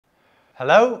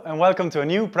Hello and welcome to a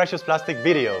new Precious Plastic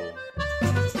video.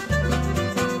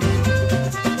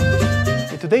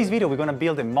 In today's video we're going to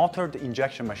build a motored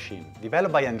injection machine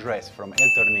developed by Andres from El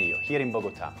Tornillo here in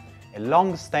Bogota, a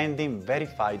long-standing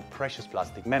verified Precious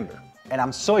Plastic member. And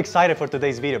I'm so excited for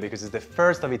today's video because it's the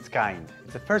first of its kind.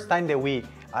 It's the first time that we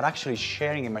are actually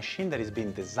sharing a machine that has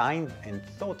been designed and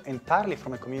thought entirely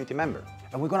from a community member.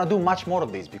 And we're gonna do much more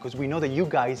of this because we know that you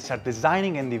guys are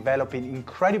designing and developing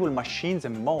incredible machines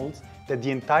and molds that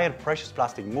the entire Precious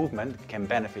Plastic movement can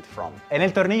benefit from. And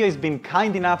El Tornillo has been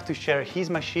kind enough to share his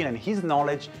machine and his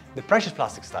knowledge, the Precious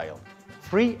Plastic style,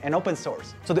 free and open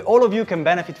source, so that all of you can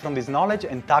benefit from this knowledge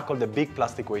and tackle the big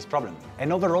plastic waste problem.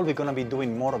 And overall, we're gonna be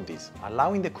doing more of this,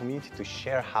 allowing the community to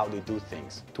share how they do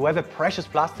things, to have a precious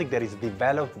plastic that is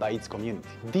developed by its community,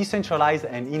 decentralized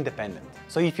and independent.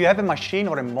 So if you have a machine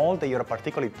or a mold that you're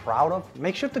particularly proud of,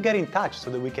 make sure to get in touch so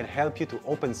that we can help you to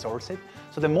open source it,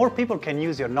 so that more people can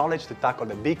use your knowledge to tackle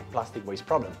the big plastic waste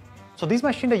problem. So this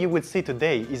machine that you will see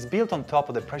today is built on top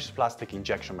of the Precious Plastic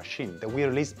injection machine that we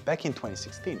released back in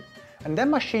 2016. And that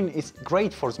machine is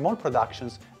great for small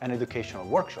productions and educational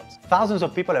workshops. Thousands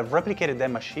of people have replicated that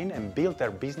machine and built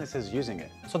their businesses using it.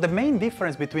 So the main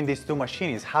difference between these two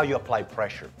machines is how you apply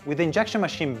pressure. With the injection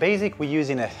machine basic, we're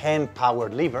using a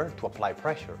hand-powered lever to apply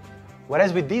pressure.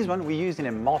 Whereas with this one, we're using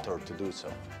a motor to do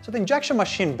so. So the injection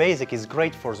machine basic is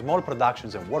great for small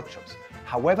productions and workshops.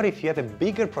 However, if you have a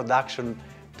bigger production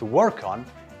to work on,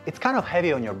 it's kind of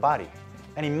heavy on your body.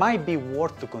 And it might be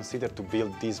worth to consider to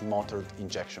build this motored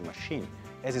injection machine,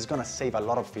 as it's going to save a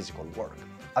lot of physical work.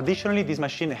 Additionally, this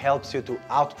machine helps you to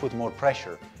output more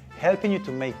pressure, helping you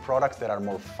to make products that are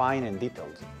more fine and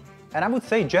detailed. And I would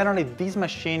say generally this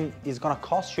machine is going to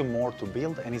cost you more to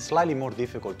build and is slightly more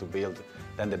difficult to build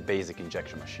than the basic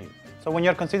injection machine. So when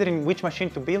you're considering which machine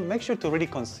to build, make sure to really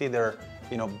consider,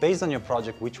 based on your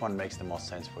project, which one makes the most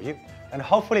sense for you. And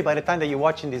hopefully by the time that you're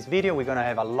watching this video, we're going to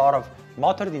have a lot of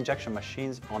motored injection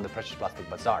machines on the Precious Plastic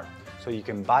Bazaar, so you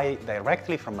can buy it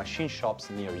directly from machine shops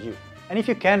near you. And if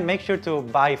you can, make sure to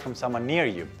buy from someone near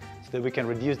you, so that we can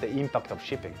reduce the impact of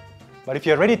shipping. But if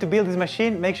you're ready to build this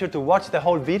machine, make sure to watch the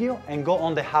whole video and go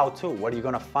on the how-to, where you're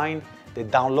going to find the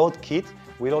download kit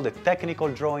with all the technical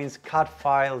drawings, CAD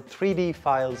file, 3D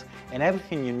files, and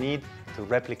everything you need to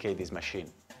replicate this machine.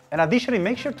 And additionally,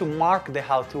 make sure to mark the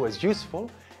how-to as useful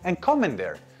and comment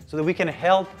there so that we can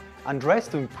help Andres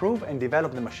to improve and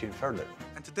develop the machine further.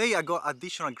 And today I got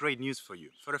additional great news for you.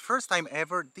 For the first time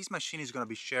ever, this machine is going to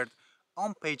be shared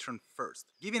on Patreon first,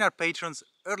 giving our patrons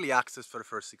early access for the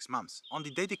first 6 months. On the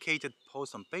dedicated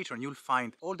post on Patreon, you'll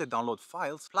find all the download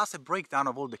files, plus a breakdown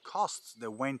of all the costs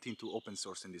that went into open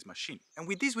sourcing this machine. And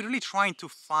with this, we're really trying to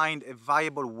find a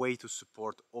viable way to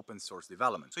support open source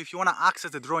development. So if you want to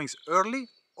access the drawings early,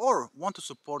 or want to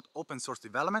support open source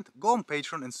development, go on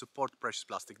Patreon and support Precious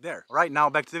Plastic there. All right, now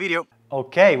back to the video.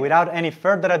 Okay, without any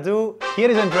further ado, here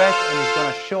is Andres and he's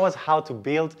going to show us how to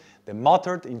build the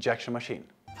motored injection machine.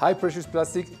 Hi Precious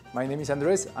Plastic, my name is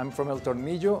Andres, I'm from El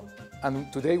Tornillo,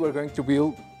 and today we're going to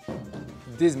build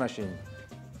this machine,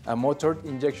 a motored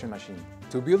injection machine.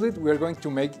 To build it, we're going to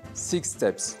make 6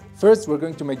 steps. First, we're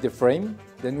going to make the frame,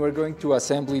 then we're going to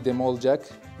assemble the mold jack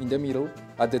in the middle,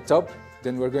 at the top.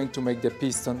 Then we're going to make the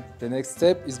piston. The next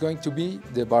step is going to be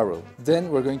the barrel. Then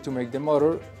we're going to make the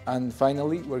motor, and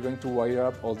finally we're going to wire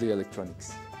up all the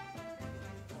electronics.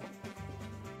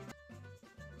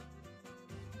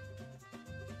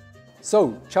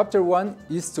 So, chapter 1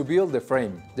 is to build the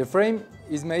frame. The frame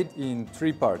is made in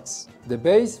 3 parts. The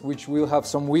base, which will have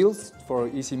some wheels for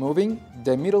easy moving,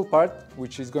 the middle part,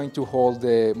 which is going to hold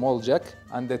the mold jack,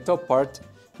 and the top part,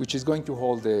 which is going to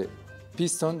hold the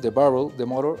piston, the barrel, the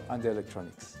motor, and the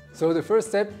electronics. So the first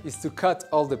step is to cut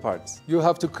all the parts. You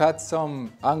have to cut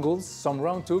some angles, some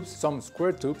round tubes, some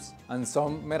square tubes, and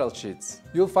some metal sheets.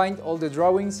 You'll find all the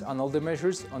drawings and all the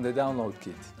measures on the download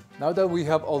kit. Now that we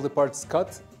have all the parts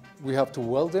cut, we have to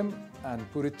weld them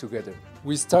and put it together.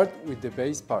 We start with the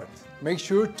base part. Make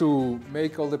sure to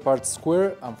make all the parts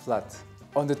square and flat.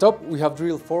 On the top, we have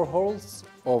drilled 4 holes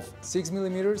of 6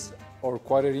 mm or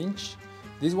 1/4 inch.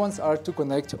 These ones are to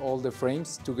connect all the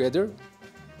frames together,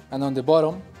 and on the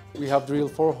bottom we have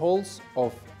drilled 4 holes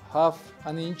of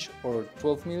 1/2 inch or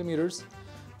 12 mm.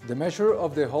 The measure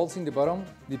of the holes in the bottom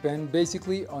depend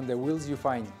basically on the wheels you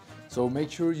find, so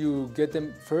make sure you get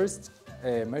them first,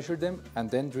 measure them, and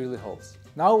then drill the holes.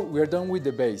 Now we are done with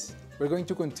the base. We're going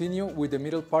to continue with the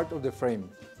middle part of the frame.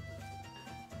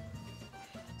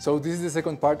 So this is the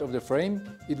second part of the frame.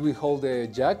 It will hold the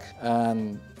jack,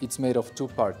 and it's made of 2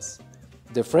 parts.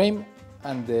 The frame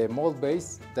and the mold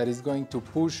base that is going to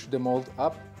push the mold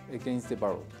up against the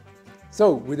barrel.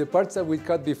 So, with the parts that we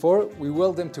cut before, we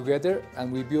weld them together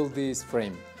and we build this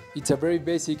frame. It's a very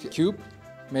basic cube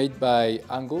made by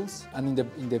angles, and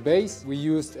in the base we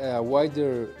used a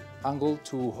wider angle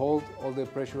to hold all the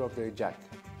pressure of the jack.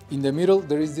 In the middle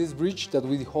there is this bridge that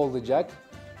will hold the jack.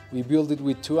 We build it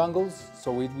with two angles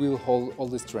so it will hold all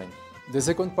the strength. The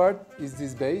second part is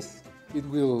this base. It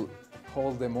will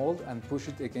hold the mold and push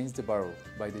it against the barrel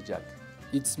by the jack.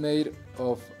 It's made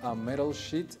of a metal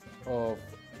sheet of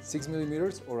 6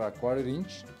 millimeters or a 1/4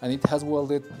 inch, and it has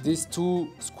welded these two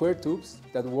square tubes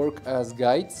that work as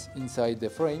guides inside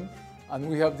the frame, and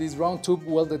we have this round tube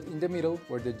welded in the middle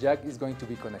where the jack is going to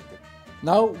be connected.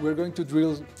 Now we're going to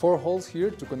drill 4 holes here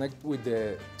to connect with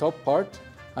the top part,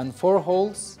 and 4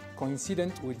 holes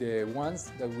coincident with the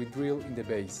ones that we drill in the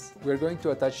base. We're going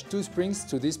to attach 2 springs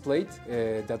to this plate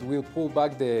that will pull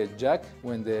back the jack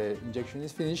when the injection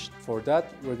is finished. For that,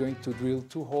 we're going to drill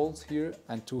 2 holes here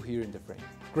and 2 here in the frame.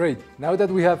 Great! Now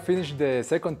that we have finished the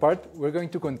second part, we're going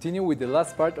to continue with the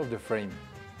last part of the frame.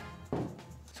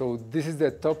 So this is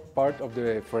the top part of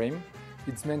the frame.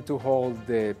 It's meant to hold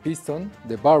the piston,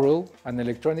 the barrel, an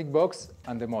electronic box,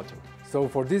 and the motor. So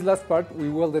for this last part, we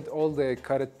welded all the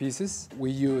cutted pieces.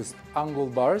 We used angle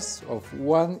bars of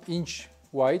 1 inch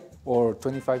wide or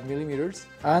 25 millimeters.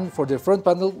 And for the front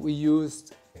panel, we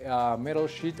used a metal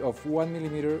sheet of 1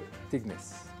 millimeter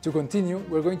thickness. To continue,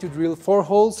 we're going to drill 4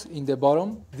 holes in the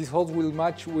bottom. These holes will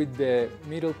match with the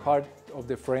middle part of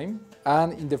the frame.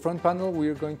 And in the front panel,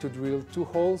 we're going to drill 2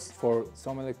 holes for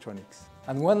some electronics.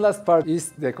 And one last part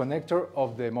is the connector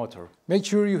of the motor. Make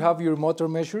sure you have your motor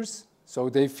measures so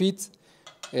they fit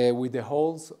with the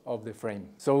holes of the frame.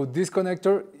 So this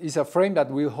connector is a frame that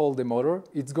will hold the motor.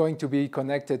 It's going to be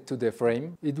connected to the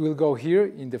frame. It will go here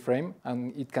in the frame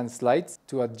and it can slide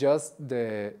to adjust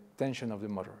the tension of the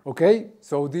motor. Okay,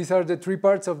 so these are the 3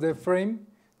 parts of the frame.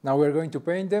 Now we're going to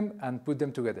paint them and put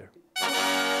them together.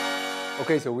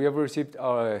 Okay, so we have received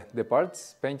the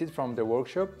parts painted from the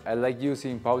workshop. I like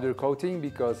using powder coating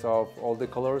because of all the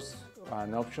colors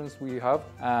and options we have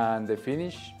and the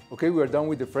finish. Okay, we are done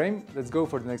with the frame. Let's go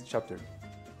for the next chapter.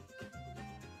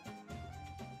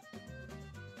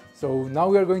 So now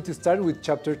we are going to start with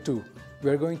chapter 2. We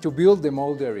are going to build the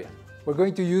mold area. We're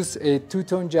going to use a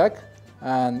 2-tone jack,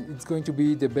 and it's going to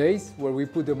be the base where we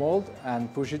put the mold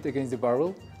and push it against the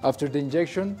barrel. After the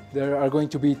injection, there are going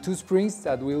to be 2 springs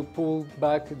that will pull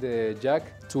back the jack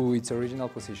to its original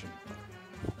position.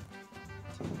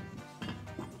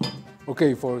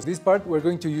 Okay, for this part, we're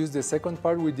going to use the second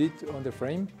part we did on the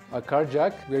frame, a car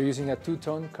jack. We're using a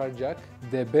 2-tone car jack,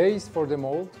 the base for the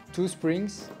mold, 2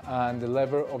 springs, and the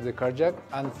lever of the car jack,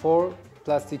 and 4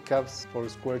 plastic caps for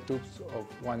square tubes of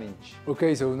 1 inch.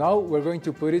 Okay, so now we're going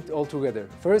to put it all together.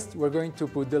 First, we're going to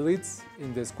put the lids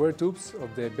in the square tubes of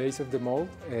the base of the mold.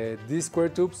 These square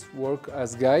tubes work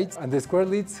as guides, and the square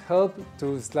lids help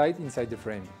to slide inside the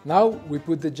frame. Now we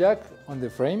put the jack on the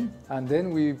frame, and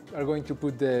then we are going to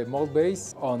put the mold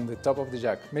base on the top of the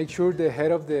jack. Make sure the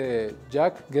head of the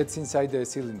jack gets inside the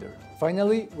cylinder.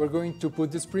 Finally, we're going to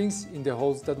put the springs in the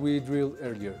holes that we drilled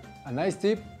earlier. A nice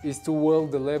tip is to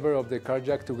weld the lever of the car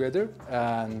jack together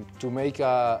and to make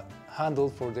a handle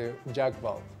for the jack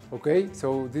valve. Okay,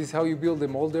 so this is how you build the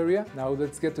mold area. Now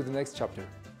let's get to the next chapter.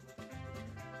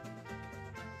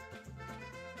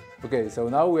 Okay, so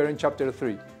now we're in chapter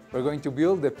 3. We're going to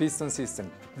build the piston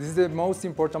system. This is the most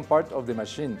important part of the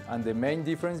machine and the main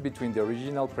difference between the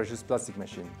original precious plastic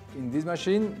machine. In this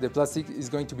machine, the plastic is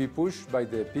going to be pushed by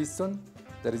the piston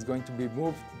that is going to be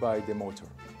moved by the motor.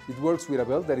 It works with a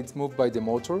belt that is moved by the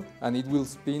motor, and it will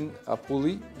spin a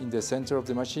pulley in the center of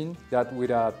the machine that with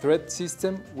a thread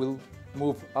system will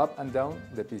move up and down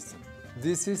the piston.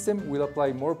 This system will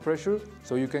apply more pressure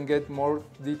so you can get more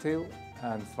detail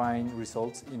and fine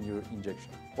results in your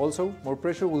injection. Also, more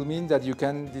pressure will mean that you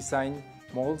can design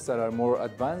molds that are more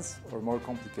advanced or more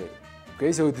complicated.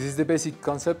 Okay, so this is the basic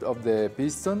concept of the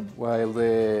piston. While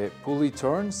the pulley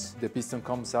turns, the piston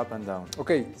comes up and down.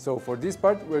 Okay, so for this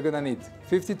part, we're gonna need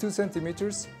 52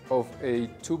 centimeters of a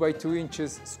 2 by 2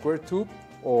 inches square tube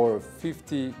or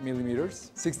 50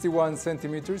 millimeters, 61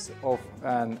 centimeters of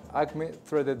an Acme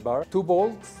threaded bar, 2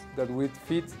 bolts that would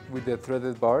fit with the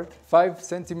threaded bar, 5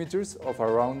 centimeters of a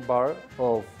round bar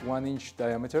of 1 inch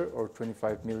diameter or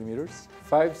 25 millimeters,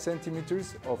 5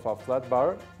 centimeters of a flat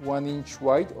bar, 1 inch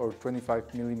wide or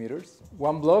 25 millimeters,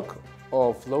 1 block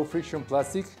of low friction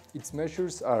plastic. Its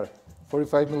measures are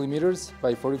 45 millimeters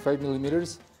by 45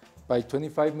 millimeters by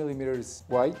 25 millimeters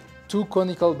wide, 2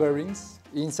 conical bearings,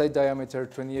 inside diameter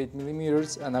 28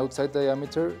 millimeters and outside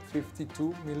diameter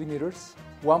 52 millimeters,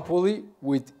 1 pulley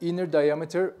with inner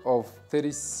diameter of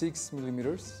 36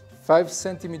 millimeters, 5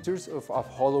 centimeters of a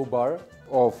hollow bar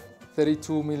of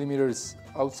 32 millimeters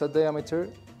outside diameter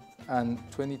and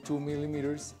 22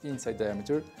 millimeters inside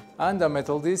diameter, and a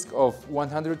metal disc of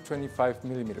 125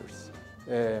 millimeters.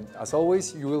 As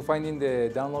always, you will find in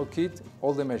the download kit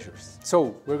all the measures.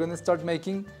 So we're going to start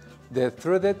making the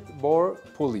threaded bore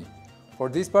pulley. For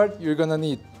this part, you're going to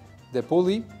need the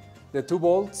pulley, the 2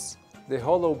 bolts, the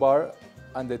hollow bar,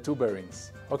 and the 2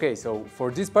 bearings. Okay, so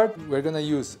for this part, we're going to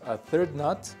use a third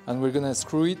nut and we're going to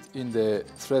screw it in the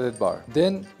threaded bar.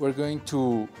 Then we're going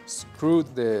to screw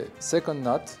the second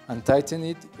nut and tighten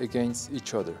it against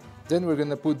each other. Then we're going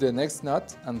to put the next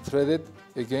nut and thread it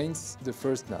against the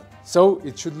first nut. So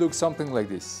it should look something like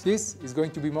this. This is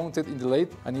going to be mounted in the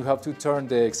lathe, and you have to turn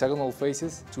the hexagonal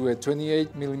faces to a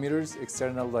 28 millimeters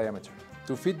external diameter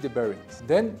to fit the bearings.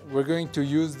 Then we're going to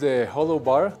use the hollow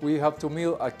bar. We have to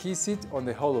mill a key seat on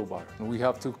the hollow bar. We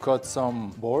have to cut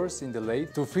some bores in the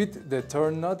lathe to fit the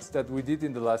turn nuts that we did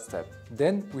in the last step.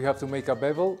 Then we have to make a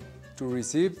bevel to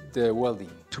receive the welding.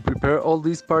 To prepare all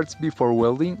these parts before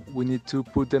welding, we need to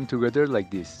put them together like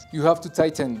this. You have to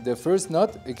tighten the first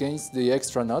nut against the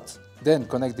extra nut, then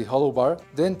connect the hollow bar,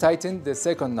 then tighten the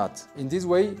second nut. In this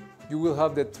way, you will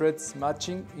have the threads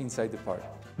matching inside the part.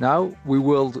 Now we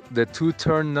weld the 2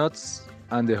 turn nuts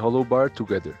and the hollow bar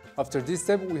together. After this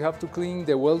step, we have to clean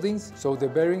the weldings so the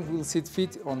bearing will sit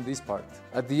fit on this part.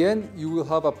 At the end, you will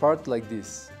have a part like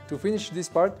this. To finish this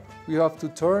part, we have to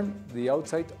turn the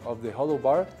outside of the hollow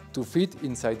bar to fit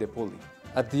inside the pulley.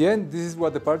 At the end, this is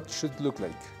what the part should look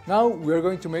like. Now we are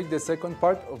going to make the second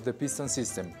part of the piston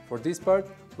system. For this part,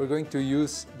 we're going to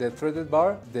use the threaded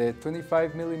bar, the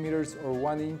 25 millimeters or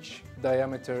 1 inch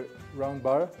diameter round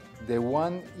bar, the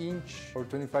 1 inch or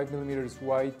 25 millimeters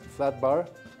wide flat bar,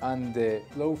 and the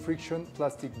low friction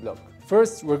plastic block.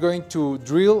 First, we're going to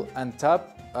drill and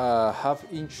tap a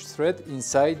half-inch thread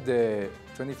inside the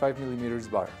 25 millimeters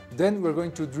bar. Then we're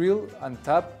going to drill and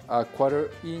tap a 1/4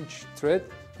 inch thread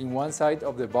in one side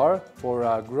of the bar for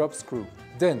a grub screw.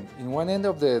 Then, in one end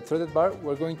of the threaded bar,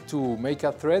 we're going to make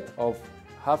a thread of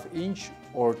 1/2 inch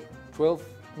or 12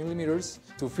 millimeters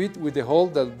to fit with the hole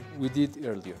that we did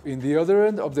earlier. In the other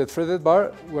end of the threaded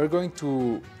bar, we're going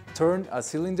to turn a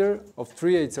cylinder of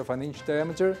 3/8 of an inch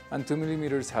diameter and 2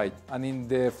 millimeters height. And in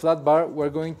the flat bar,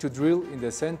 we're going to drill in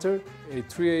the center a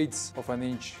 3/8 of an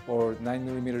inch or 9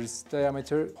 millimeters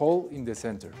diameter hole in the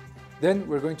center. Then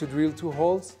we're going to drill 2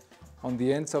 holes on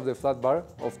the ends of the flat bar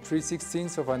of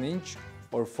 3/16 of an inch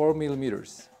or 4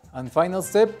 millimeters. And final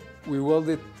step, we weld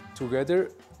it together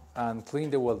and clean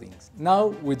the weldings.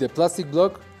 Now, with the plastic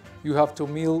block, you have to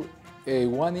mill a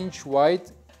 1 inch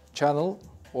wide channel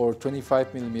or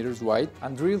 25 millimeters wide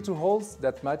and drill 2 holes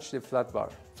that match the flat bar.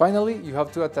 Finally, you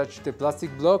have to attach the plastic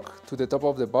block to the top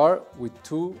of the bar with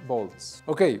 2 bolts.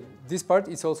 Okay, this part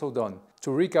is also done. To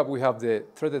recap, we have the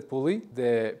threaded pulley,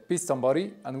 the piston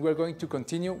body, and we're going to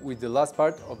continue with the last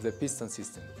part of the piston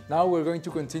system. Now we're going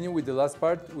to continue with the last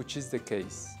part, which is the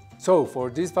case. So, for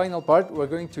this final part,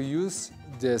 we're going to use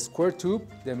the square tube,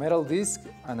 the metal disc,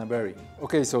 and a bearing.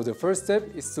 Okay, so the first step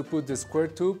is to put the square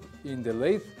tube in the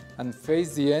lathe and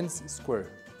face the ends square.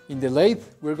 In the lathe,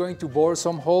 we're going to bore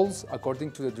some holes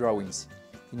according to the drawings.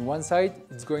 In one side,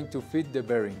 it's going to fit the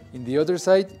bearing. In the other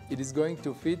side, it is going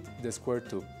to fit the square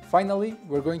tube. Finally,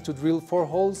 we're going to drill 4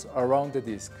 holes around the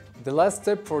disc. The last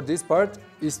step for this part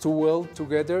is to weld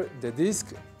together the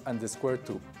disc and the square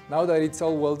tube. Now that it's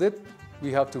all welded,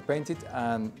 we have to paint it,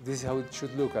 and this is how it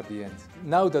should look at the end.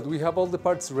 Now that we have all the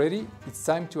parts ready, it's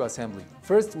time to assembly.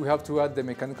 First, we have to add the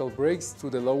mechanical brakes to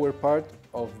the lower part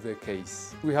of the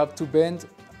case. We have to bend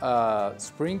a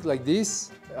spring like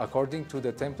this according to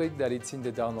the template that it's in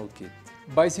the download kit.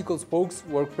 Bicycle spokes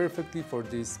work perfectly for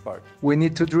this part. We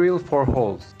need to drill 4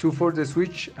 holes, 2 for the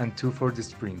switch and 2 for the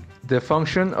spring. The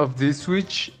function of this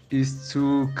switch is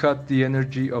to cut the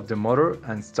energy of the motor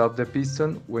and stop the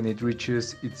piston when it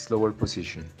reaches its lower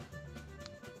position.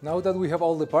 Now that we have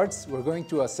all the parts, we're going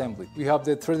to assemble it. We have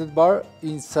the threaded bar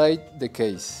inside the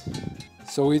case,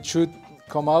 so it should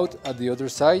come out at the other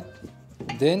side.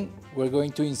 Then we're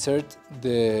going to insert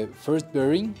the first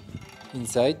bearing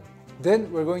inside.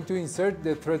 Then we're going to insert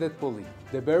the threaded pulley.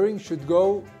 The bearing should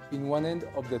go in one end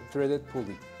of the threaded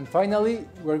pulley. And finally,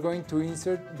 we're going to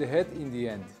insert the head in the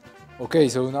end. Okay,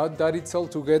 so now that it's all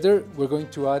together, we're going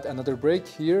to add another brake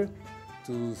here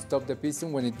to stop the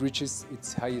piston when it reaches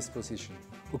its highest position.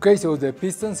 Okay, so the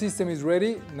piston system is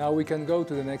ready. Now we can go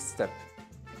to the next step.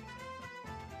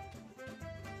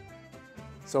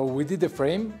 So we did the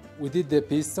frame, we did the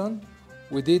piston,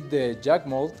 we did the jack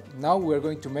mold. Now we're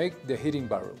going to make the heating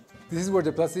barrel. This is where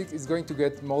the plastic is going to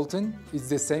get molten. It's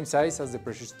the same size as the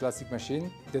precious plastic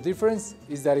machine. The difference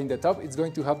is that in the top it's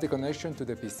going to have the connection to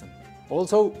the piston.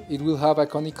 Also, it will have a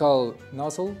conical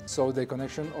nozzle, so the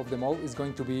connection of the mold is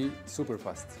going to be super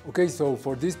fast. Okay, so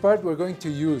for this part we're going to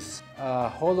use a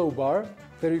hollow bar,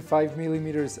 35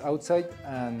 millimeters outside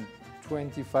and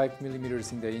 25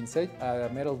 millimeters in the inside, a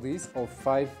metal disc of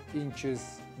 5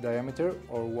 inches diameter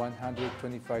or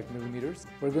 125 millimeters.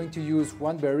 We're going to use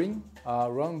one bearing,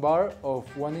 a round bar of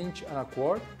 1 inch and a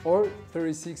quarter or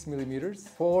 36 millimeters,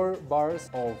 4 bars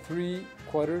of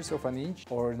 3/4 of an inch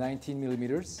or 19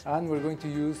 millimeters, and we're going to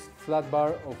use flat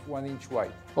bar of 1 inch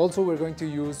wide. Also, we're going to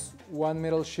use one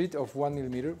metal sheet of 1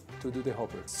 millimeter to do the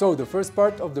hopper. So the first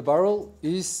part of the barrel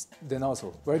is the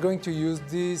nozzle. We're going to use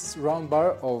this round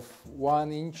bar of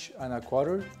 1 inch and a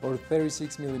quarter or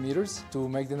 36 millimeters to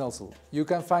make the nozzle. You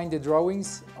can find the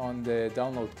drawings on the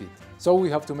download kit. So we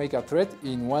have to make a thread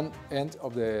in one end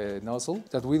of the nozzle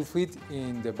that will fit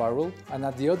in the barrel, and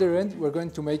at the other end we're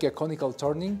going to make a conical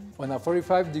turning on a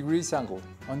 45 degrees angle.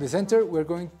 On the center we're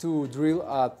going to drill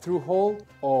a through hole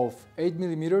of 8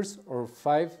 millimeters or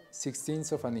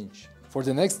 5/16 of an inch. For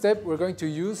the next step we're going to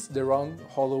use the round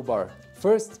hollow bar.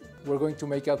 First we're going to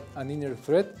make an inner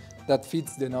thread that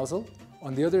fits the nozzle.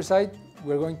 On the other side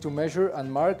we're going to measure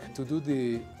and mark to do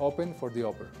the open for the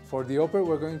upper. For the upper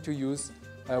we're going to use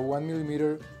a 1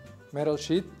 millimeter metal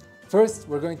sheet. First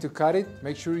we're going to cut it.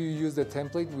 Make sure you use the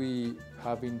template we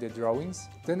have in the drawings.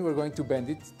 Then we're going to bend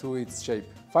it to its shape.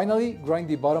 Finally, grind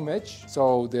the bottom edge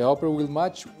so the upper will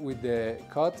match with the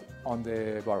cut on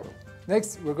the barrel.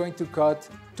 Next, we're going to cut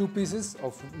 2 pieces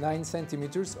of 9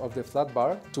 centimeters of the flat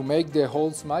bar. To make the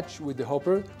holes match with the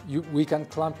hopper, we can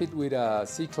clamp it with a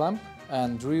C-clamp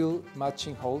and drill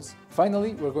matching holes.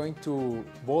 Finally, we're going to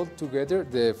bolt together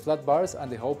the flat bars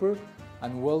and the hopper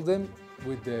and weld them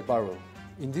with the barrel.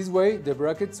 In this way, the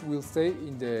brackets will stay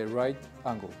in the right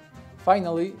angle.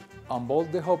 Finally,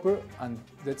 unbolt the hopper and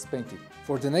let's paint it.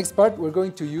 For the next part, we're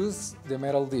going to use the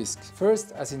metal disc.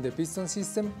 First, as in the piston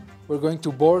system, we're going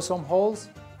to bore some holes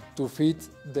to fit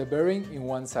the bearing in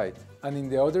one side. And in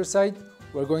the other side,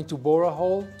 we're going to bore a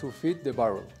hole to fit the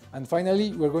barrel. And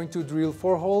finally, we're going to drill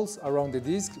 4 holes around the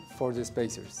disc for the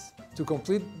spacers. To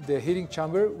complete the heating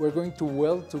chamber, we're going to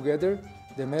weld together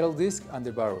the metal disc and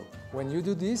the barrel. When you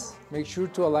do this, make sure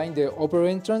to align the upper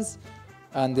entrance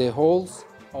and the holes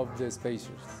of the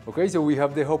spacers. Okay, so we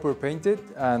have the hopper painted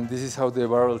and this is how the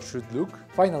barrel should look.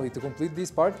 Finally, to complete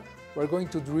this part, we're going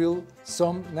to drill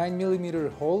some 9 millimeter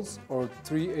holes or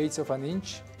 3/8 of an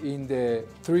inch in the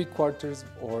 3/4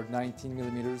 or 19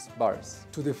 millimeters bars.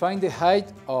 To define the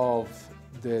height of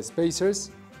the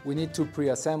spacers, we need to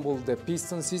pre-assemble the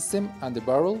piston system and the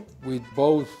barrel with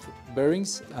both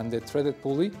bearings and the threaded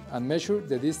pulley and measure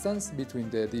the distance between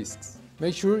the discs.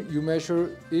 Make sure you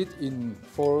measure it in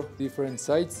 4 different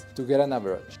sides to get an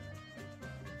average.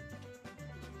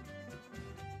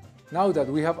 Now that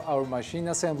we have our machine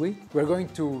assembly, we're going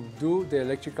to do the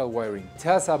electrical wiring. It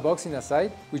has a box in the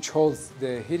side which holds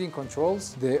the heating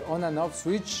controls, the on and off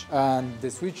switch, and the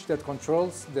switch that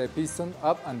controls the piston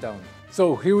up and down.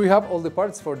 So here we have all the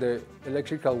parts for the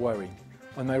electrical wiring.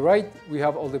 On my right, we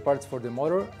have all the parts for the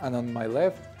motor, and on my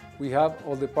left, we have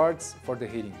all the parts for the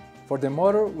heating. For the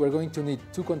motor, we're going to need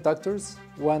 2 contactors,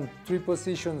 1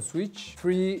 3-position switch,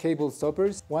 3 cable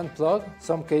stoppers, 1 plug,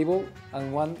 some cable,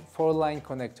 and 1 4-line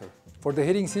connector. For the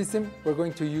heating system, we're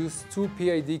going to use 2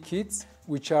 PID kits,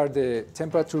 which are the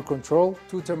temperature control,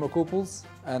 2 thermocouples,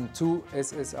 and 2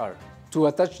 SSR. To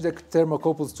attach the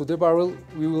thermocouples to the barrel,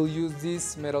 we will use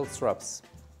these metal straps.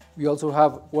 We also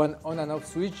have 1 on and off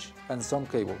switch and some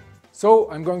cable. So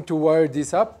I'm going to wire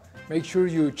this up. Make sure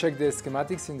you check the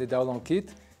schematics in the download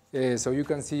kit so you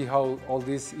can see how all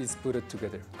this is put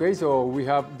together. Okay, so we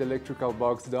have the electrical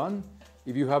box done.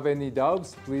 If you have any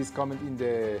doubts, please comment in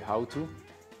the how-to.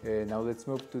 Now let's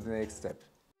move to the next step.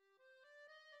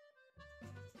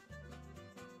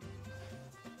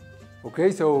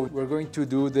 Okay, so we're going to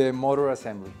do the motor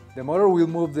assembly. The motor will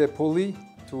move the pulley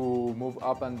to move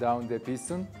up and down the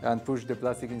piston and push the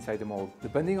plastic inside the mold.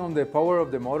 Depending on the power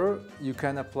of the motor, you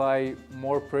can apply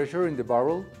more pressure in the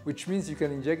barrel, which means you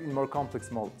can inject in more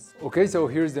complex molds. Okay, so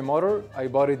here's the motor. I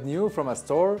bought it new from a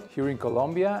store here in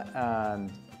Colombia,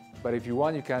 but if you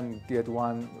want, you can get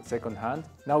one second hand.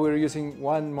 Now we're using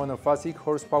one monophasic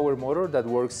horsepower motor that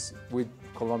works with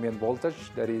Colombian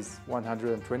voltage, that is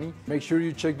 120. Make sure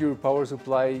you check your power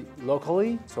supply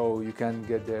locally so you can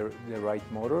get the right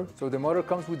motor. So the motor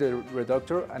comes with a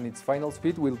reductor and its final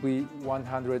speed will be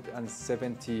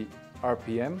 170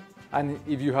 RPM. And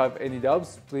if you have any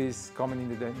doubts, please comment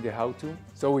in the how-to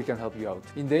so we can help you out.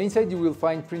 In the inside you will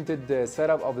find printed the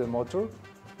setup of the motor.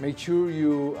 Make sure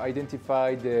you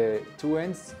identify the two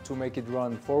ends to make it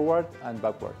run forward and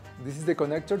backward. This is the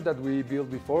connector that we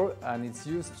built before, and it's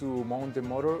used to mount the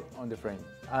motor on the frame.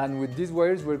 And with these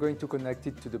wires, we're going to connect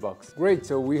it to the box. Great,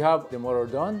 so we have the motor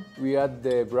done. We add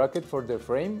the bracket for the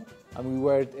frame, and we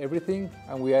wired everything,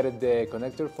 and we added the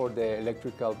connector for the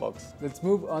electrical box. Let's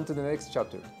move on to the next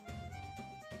chapter.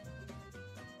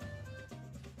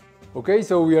 Okay,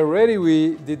 so we are ready.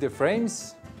 We did the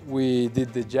frames, we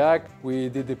did the jack, we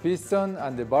did the piston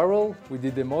and the barrel, we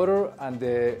did the motor and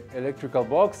the electrical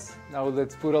box. Now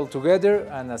let's put all together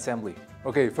and assembly.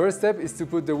 Okay, first step is to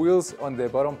put the wheels on the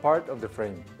bottom part of the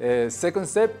frame. Second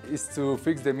step is to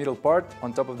fix the middle part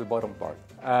on top of the bottom part.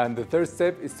 And the third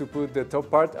step is to put the top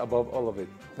part above all of it.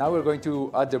 Now we're going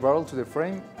to add the barrel to the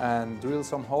frame and drill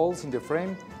some holes in the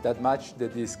frame that match the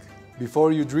disc.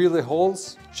 Before you drill the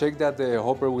holes, check that the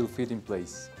hopper will fit in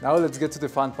place. Now let's get to the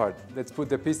fun part. Let's put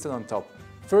the piston on top.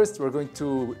 First, we're going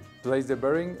to place the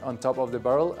bearing on top of the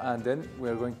barrel, and then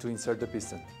we're going to insert the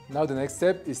piston. Now the next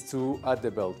step is to add the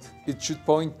belt. It should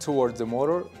point towards the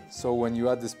motor, so when you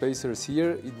add the spacers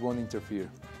here, it won't interfere.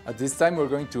 At this time, we're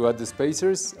going to add the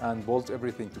spacers and bolt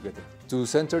everything together. To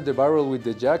center the barrel with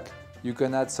the jack, you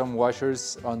can add some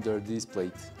washers under this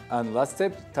plate. And last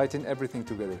step, tighten everything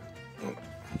together.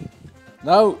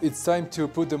 Now it's time to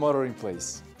put the motor in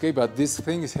place. Okay, but this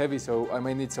thing is heavy, so I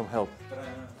may need some help.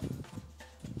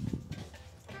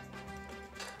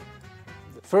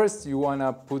 First, you want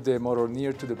to put the motor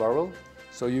near to the barrel,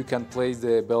 so you can place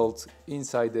the belt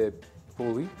inside the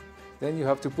pulley. Then you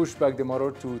have to push back the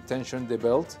motor to tension the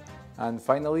belt, and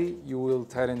finally you will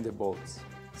tighten the bolts.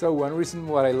 So one reason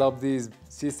why I love this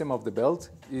system of the belt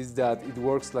is that it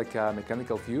works like a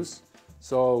mechanical fuse.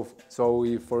 So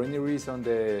if for any reason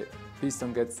the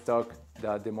piston gets stuck,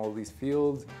 that the mold is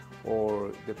filled,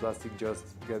 or the plastic just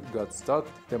got stuck,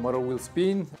 the motor will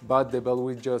spin, but the belt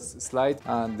will just slide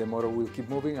and the motor will keep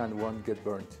moving and won't get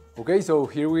burnt. Okay, so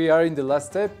here we are in the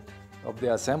last step of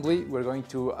the assembly. We're going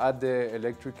to add the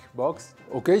electric box.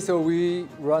 Okay, so we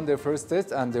run the first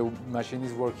test and the machine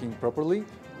is working properly.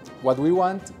 What we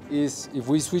want is, if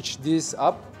we switch this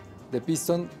up, the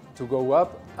piston to go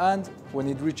up, and when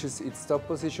it reaches its top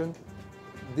position,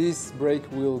 this brake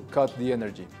will cut the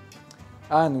energy.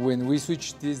 And when we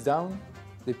switch this down,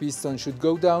 the piston should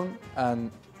go down,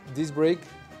 and this brake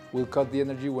will cut the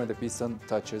energy when the piston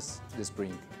touches the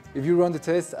spring. If you run the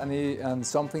test and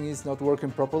something is not working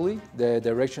properly, the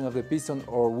direction of the piston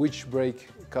or which brake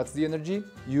cuts the energy,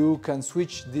 you can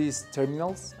switch these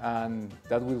terminals, and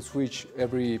that will switch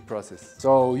every process.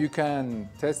 So you can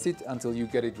test it until you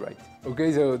get it right.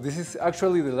 Okay, so this is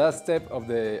actually the last step of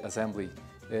the assembly.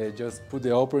 Just put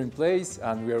the hopper in place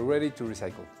and we are ready to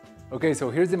recycle. Okay, so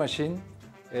here's the machine.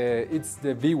 It's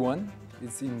the V1,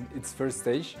 it's in its first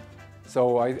stage.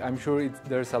 So I'm sure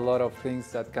there's a lot of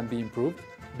things that can be improved.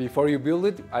 Before you build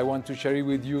it, I want to share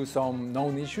with you some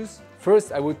known issues.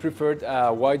 First, I would prefer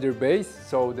a wider base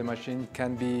so the machine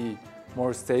can be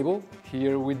more stable.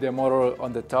 Here with the motor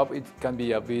on the top, it can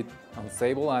be a bit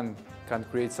unstable and can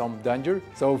create some danger.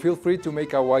 So feel free to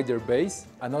make a wider base.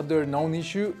 Another known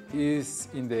issue is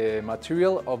in the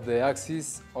material of the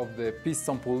axis of the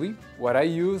piston pulley. What I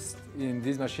used in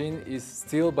this machine is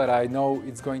steel, but I know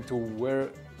it's going to wear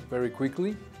very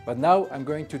quickly. But now I'm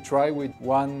going to try with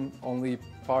one only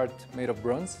part made of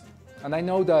bronze. And I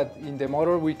know that in the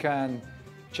motor we can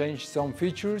change some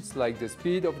features like the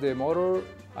speed of the motor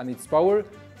and its power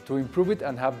to improve it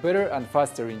and have better and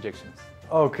faster injections.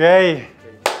 Okay.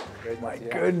 My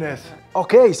goodness.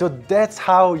 Okay, so that's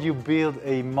how you build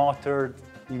a motored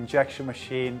injection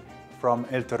machine from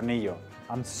El Tornillo.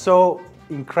 I'm so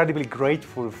incredibly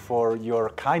grateful for your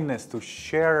kindness to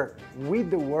share with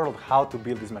the world how to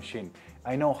build this machine.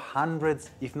 I know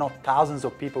hundreds, if not thousands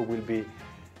of people will be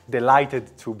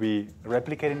delighted to be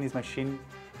replicating this machine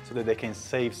so that they can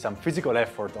save some physical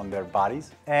effort on their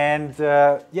bodies. And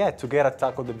yeah, together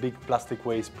tackle the big plastic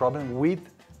waste problem with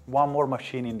one more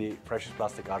machine in the precious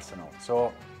plastic arsenal.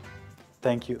 So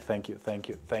thank you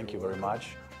very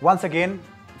much. Once again,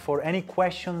 for any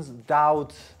questions,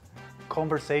 doubts,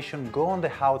 conversation, go on the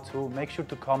how-to, make sure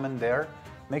to comment there,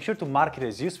 make sure to mark it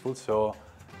as useful so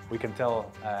we can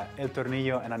tell El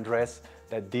Tornillo and Andres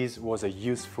that this was a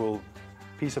useful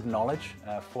piece of knowledge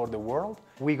for the world.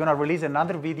 We're gonna release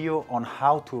another video on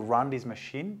how to run this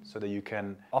machine so that you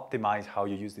can optimize how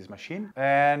you use this machine.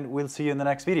 And we'll see you in the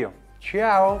next video.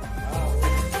 Ciao!